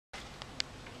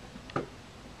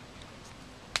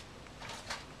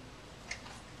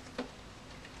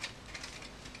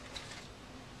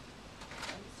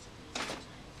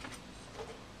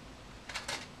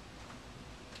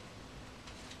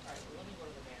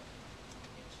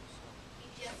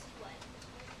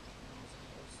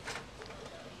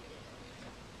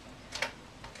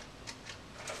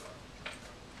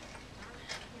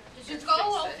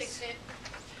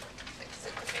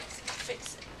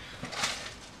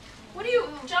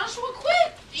Joshua,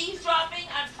 quit eavesdropping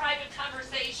on private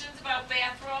conversations about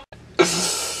bathroom.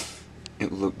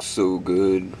 It looks so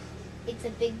good. It's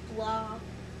a big blob.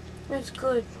 It's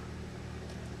good.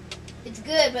 It's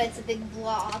good, but it's a big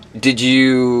blob. Did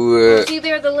you... see,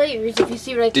 there are the layers, if you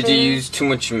see right there. Did you use too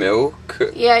much milk?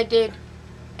 Yeah, I did.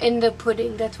 In the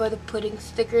pudding. That's why the pudding's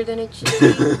thicker than it should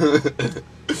be.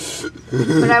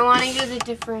 But I want to use a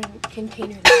different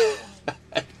container.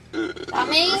 Stop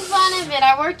making fun of it.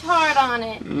 I worked hard on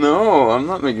it. No, I'm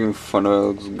not making fun of it.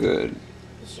 It looks good.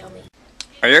 Show me.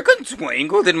 Are you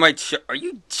entangled in my Are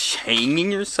you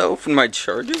chaining yourself in my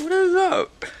charger? What is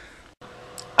up?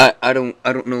 I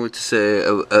don't know what to say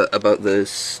about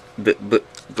this, but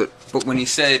when he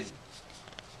said,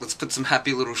 let's put some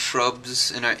happy little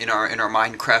shrubs in our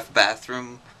Minecraft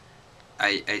bathroom,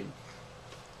 I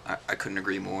couldn't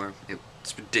agree more.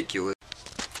 It's ridiculous.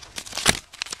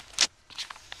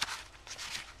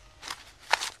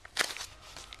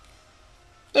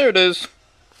 There it is.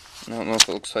 I don't know if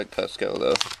it looks like Pascal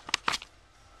though.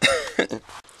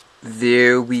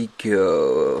 There we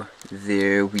go.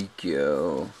 There we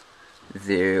go.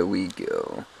 There we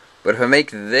go. But if I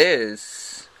make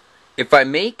this, I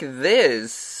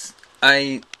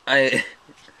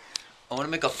want to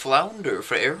make a flounder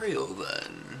for Ariel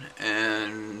then,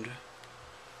 and I'm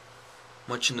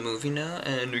watching the movie now,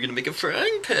 and we're gonna make a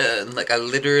frying pan. Like I'm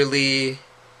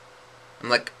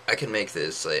like, I can make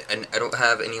this. Like, I don't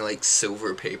have any like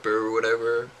silver paper or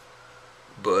whatever.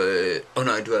 But oh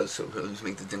no, I do have silver. Let's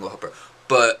make the dingle hopper.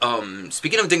 But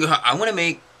speaking of dingle hopper, I want to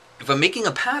make. If I'm making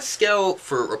a Pascal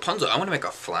for Rapunzel, I want to make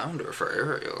a flounder for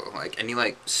Ariel. Like any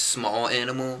like small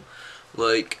animal,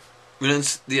 like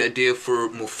that's the idea for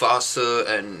Mufasa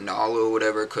and Nala or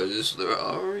whatever. Because there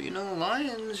are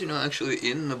lions actually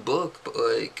in the book, but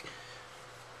like.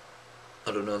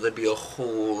 I don't know, that'd be a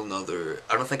whole nother...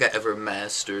 I don't think I ever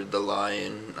mastered the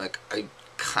lion. Like, I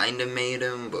kind of made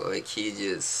him, but, like, he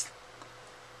just...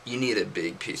 You need a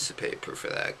big piece of paper for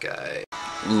that guy.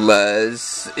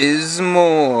 Less is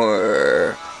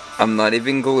more. I'm not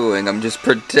even gluing, I'm just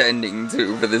pretending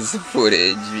to for this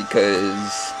footage,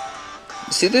 because...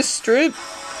 See this strip?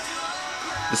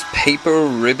 This paper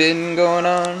ribbon going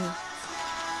on?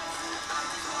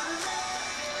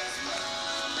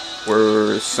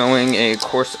 We're sewing a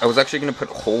course. I was actually gonna put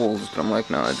holes, but I'm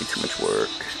like, no, that'd be too much work.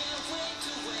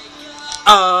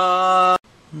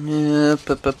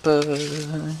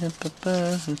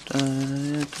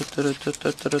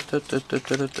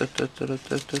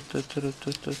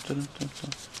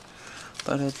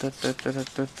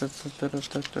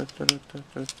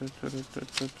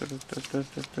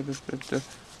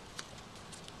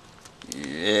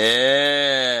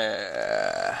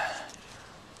 Yeah.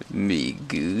 Me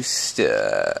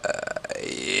gusta.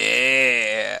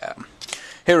 Yeah.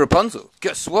 Hey Rapunzel,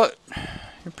 guess what?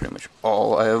 You're pretty much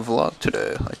all I have vlogged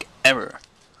today, like ever.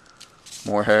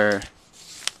 More hair.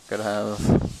 Gotta have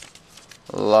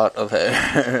a lot of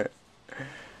hair.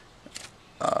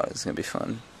 It's gonna be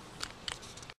fun.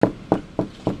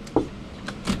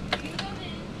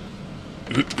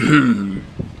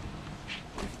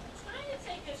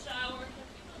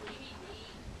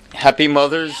 Happy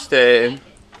Mother's Day.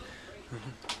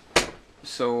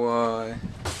 So,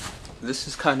 this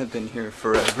has kind of been here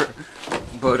forever,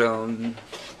 but, I'm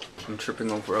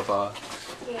tripping over a box.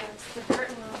 Yeah, it's the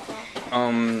curtain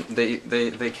roll.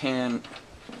 They can't,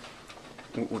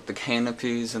 with the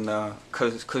canopies and the,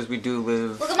 cause we do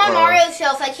live. Look at my Mario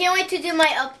shelf, I can't wait to do my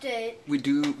update. We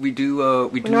do We're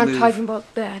not talking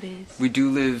about that We do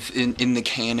live in the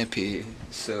canopy,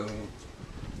 so.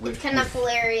 It's kind of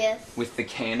hilarious. With the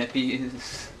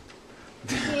canopies.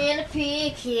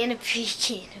 Canopy.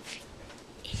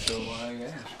 So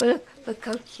yeah. Look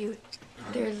how cute.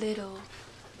 They're little.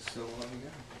 So yeah.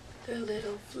 They're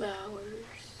little flowers.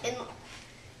 And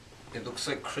it looks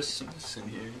like Christmas in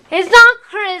here. It's not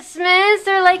Christmas.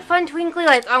 They're like fun twinkly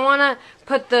lights. I wanna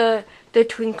put the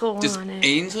twinkle Does on it.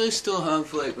 Ainsley still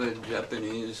have like a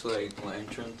Japanese like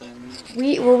lantern thing?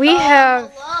 We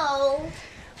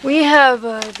have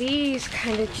these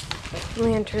kind of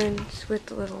lanterns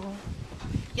with little.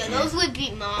 Yeah, those would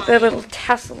be mine. The little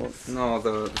tassels. No,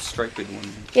 the striped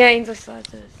one. Yeah, Ainsley still has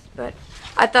this, but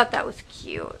I thought that was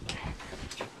cute.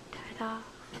 Ta-da.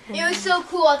 It was so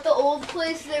cool. At the old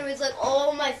place, there was like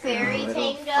all my fairies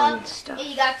hanged up, stuff. and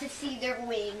you got to see their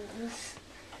wings,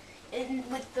 and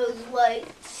with those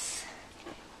lights.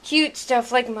 Cute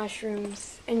stuff like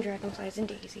mushrooms and dragonflies and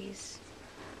daisies.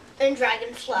 And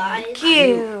dragonflies.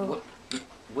 Cute.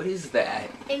 What is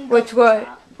that? And What's what?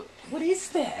 What is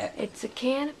that? It's a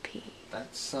canopy.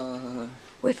 That's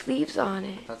with leaves on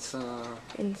it. That's And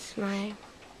it's my.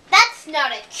 That's That's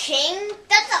not a king.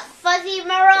 That's a fuzzy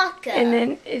maraca. And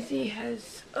then Izzy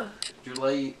has a...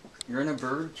 You're in a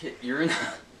bird kit. You're in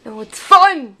a... No, it's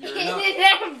fun!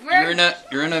 You're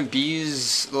in a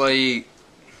bee's, like,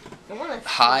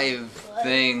 hive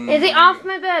thing. Izzy, off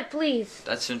my bed, please.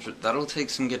 That's interesting. That'll take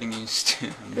some getting used to,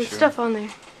 I'm There's sure. stuff on there.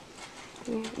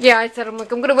 Yeah, I said, I'm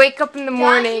gonna wake up in the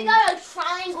morning. Got a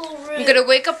triangle room. I'm gonna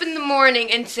wake up in the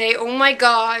morning and say, oh my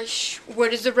gosh,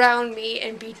 what is around me,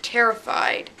 and be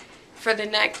terrified for the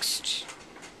next,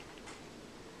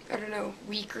 I don't know,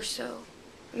 week or so.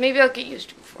 Maybe I'll get used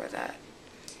to it before that.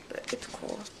 But it's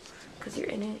cool, because you're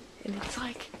in it, and it's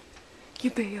like,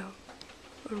 you bayo.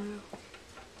 I don't know.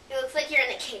 It looks like you're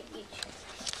in a cage.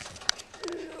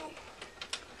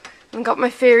 I got my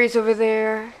fairies over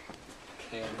there.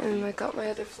 And I got my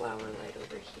other flower light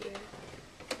over here.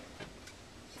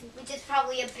 Which is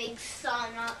probably a big sun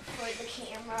up for the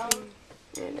camera.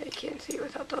 And I can't see it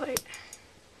without the light.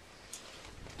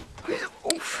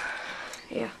 Oof.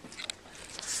 Yeah.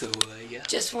 So, yeah.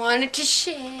 Just wanted to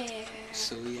share.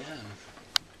 So, yeah.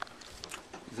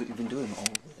 What you've been doing all of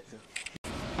it.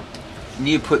 You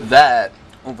need to put that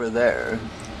over there.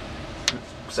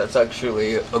 That's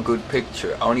actually a good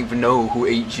picture. I don't even know who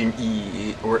Agent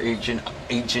E or Agent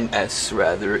S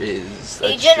rather is.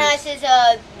 That's Agent S is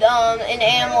an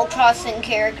Animal Crossing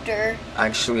character. I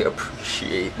actually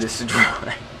appreciate this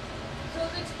drawing. So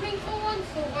the twinkle one's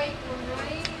the white one,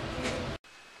 right?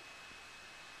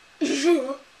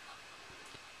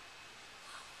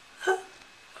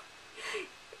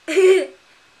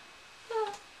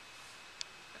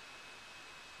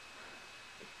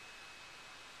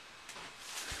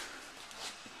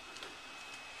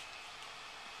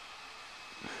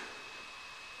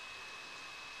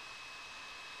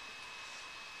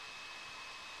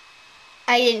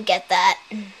 I didn't get that.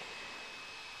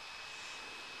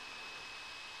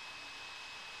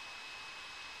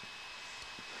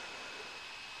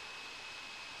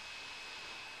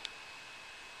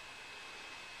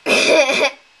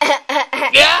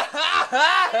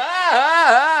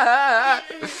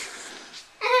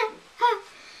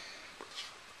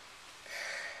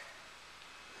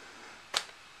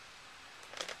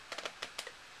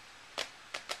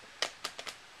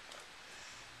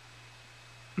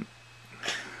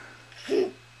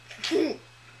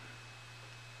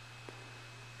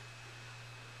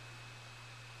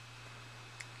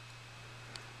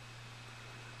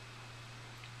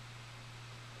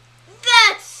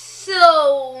 That's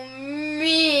so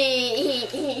mean.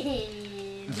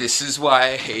 This is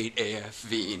why I hate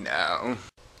AFV now.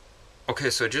 Okay,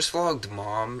 so I just vlogged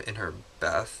Mom in her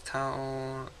bath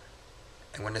towel.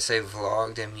 And when I say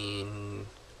vlogged, I mean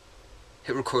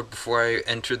hit record before I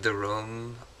entered the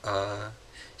room.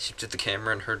 Shifted the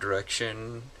camera in her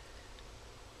direction.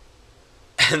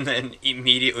 And then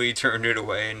immediately turned it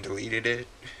away and deleted it.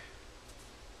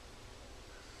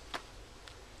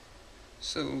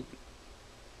 So,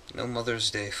 no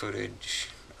Mother's Day footage.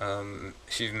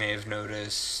 If you may have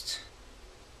noticed,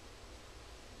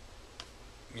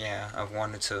 yeah, I've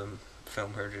wanted to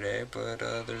film her today, but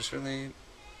there's really,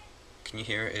 can you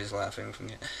hear Is laughing from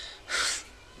the,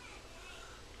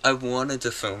 I wanted to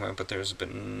film her, but there's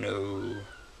been no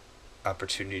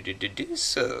opportunity to do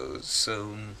so,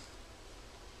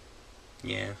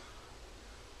 yeah.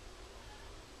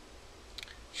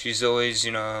 She's always,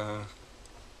 you know,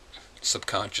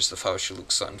 subconscious of how she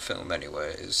looks on film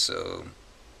anyways, so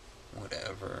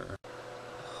whatever.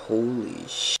 Holy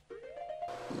sh**.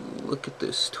 Look at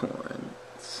this torrent.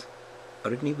 I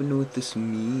didn't even know what this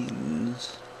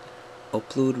means.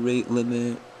 Upload rate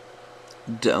limit.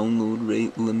 Download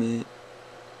rate limit.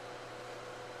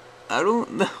 I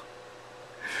don't know.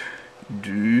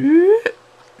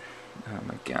 Oh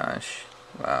my gosh.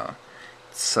 Wow.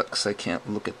 It sucks I can't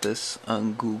look at this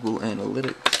on Google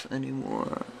Analytics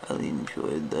anymore. I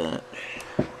enjoyed that.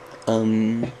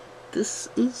 This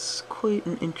is quite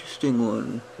an interesting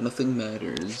one. Nothing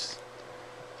matters.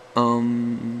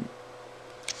 The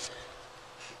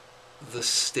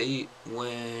state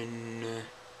when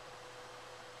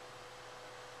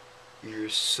you're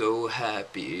so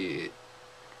happy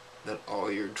that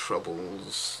all your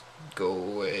troubles go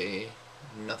away,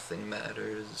 nothing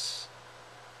matters.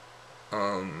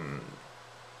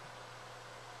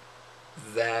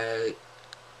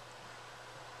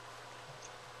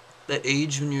 That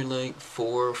age when you're like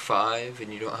 4 or 5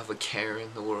 and you don't have a care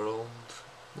in the world,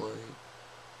 like,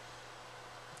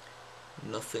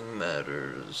 nothing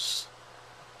matters.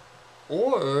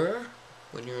 Or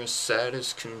when you're as sad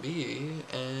as can be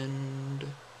and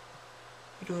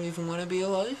you don't even want to be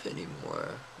alive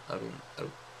anymore. I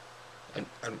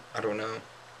don't know.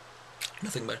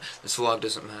 Nothing matters. This vlog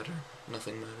doesn't matter.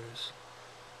 Nothing matters.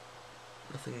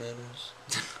 Nothing matters.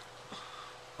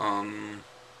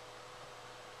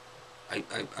 I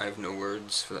have no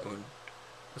words for that one.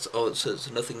 That's all it says.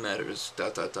 Nothing matters. ...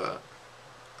 Are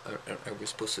we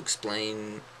supposed to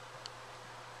explain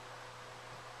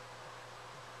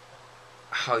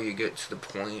how you get to the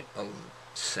point of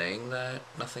saying that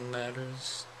nothing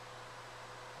matters?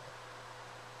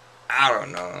 I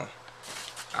don't know.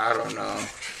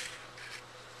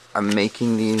 I'm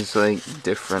making these like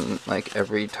different like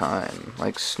every time.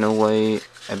 Like Snow White,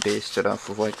 I based it off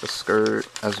of like the skirt.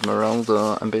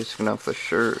 Esmeralda, I'm basing it off the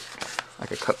shirt.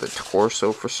 Like I cut the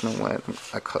torso for Snow White.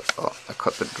 I cut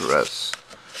the dress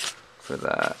for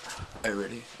that. Are you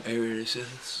ready? Are you ready to see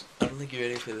this? I don't think you're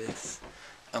ready for this.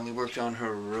 I only worked on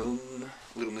her room.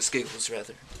 Little Miss Giggles,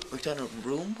 rather. Worked on her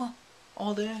room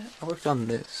all day. I worked on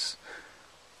this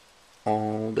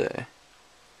all day.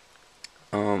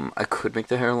 I could make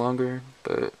the hair longer,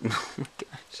 but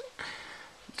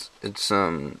it's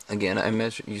again, I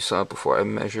measured. You saw it before. I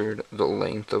measured the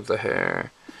length of the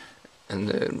hair, and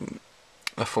then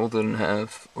I folded it in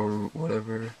half or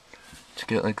whatever to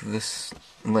get like this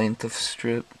length of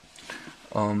strip.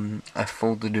 I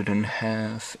folded it in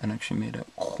half and actually made a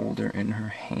holder in her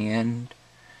hand.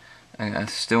 I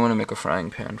still want to make a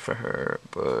frying pan for her,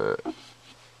 but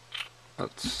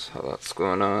that's how that's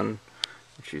going on.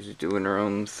 She's doing her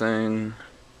own thing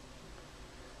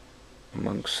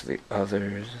amongst the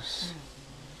others.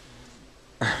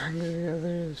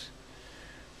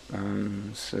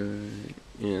 So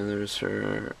yeah, there's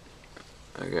her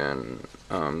again.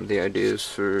 The ideas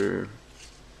for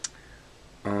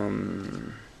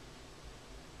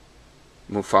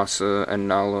Mufasa and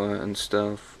Nala and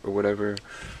stuff or whatever.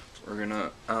 We're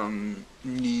gonna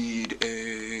need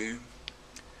a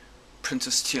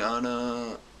Princess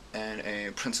Tiana and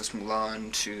a Princess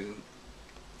Mulan to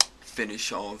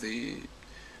finish all the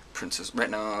princess. Right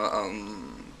now, I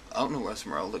don't know where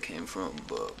Esmeralda came from,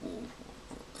 but we'll,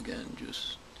 again,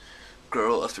 just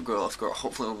girl after girl after girl.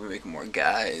 Hopefully we'll be making more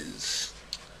guys,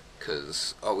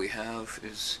 because all we have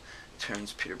is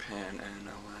Terrence, Peter Pan, and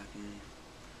Aladdin.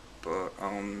 But,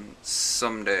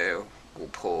 someday we'll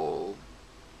pull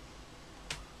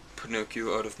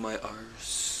Pinocchio out of my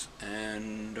arse,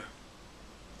 and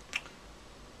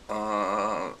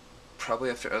probably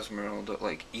after Esmeralda,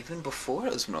 like even before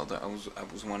Esmeralda, I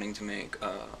was wanting to make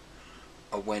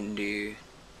a Wendy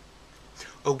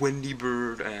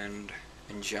Bird and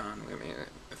John. I mean,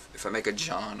 if I make a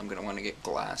John, I'm gonna want to get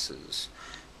glasses,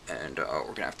 and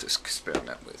we're gonna have to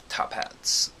experiment with top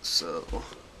hats. So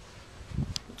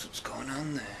that's what's going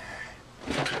on there.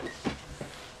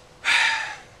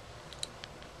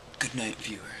 Good night,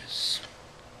 viewers.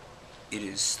 It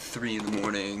is 3 in the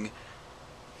morning.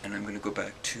 And I'm gonna go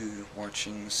back to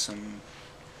watching some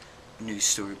news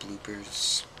story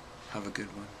bloopers. Have a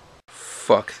good one.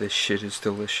 Fuck, this shit is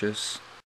delicious.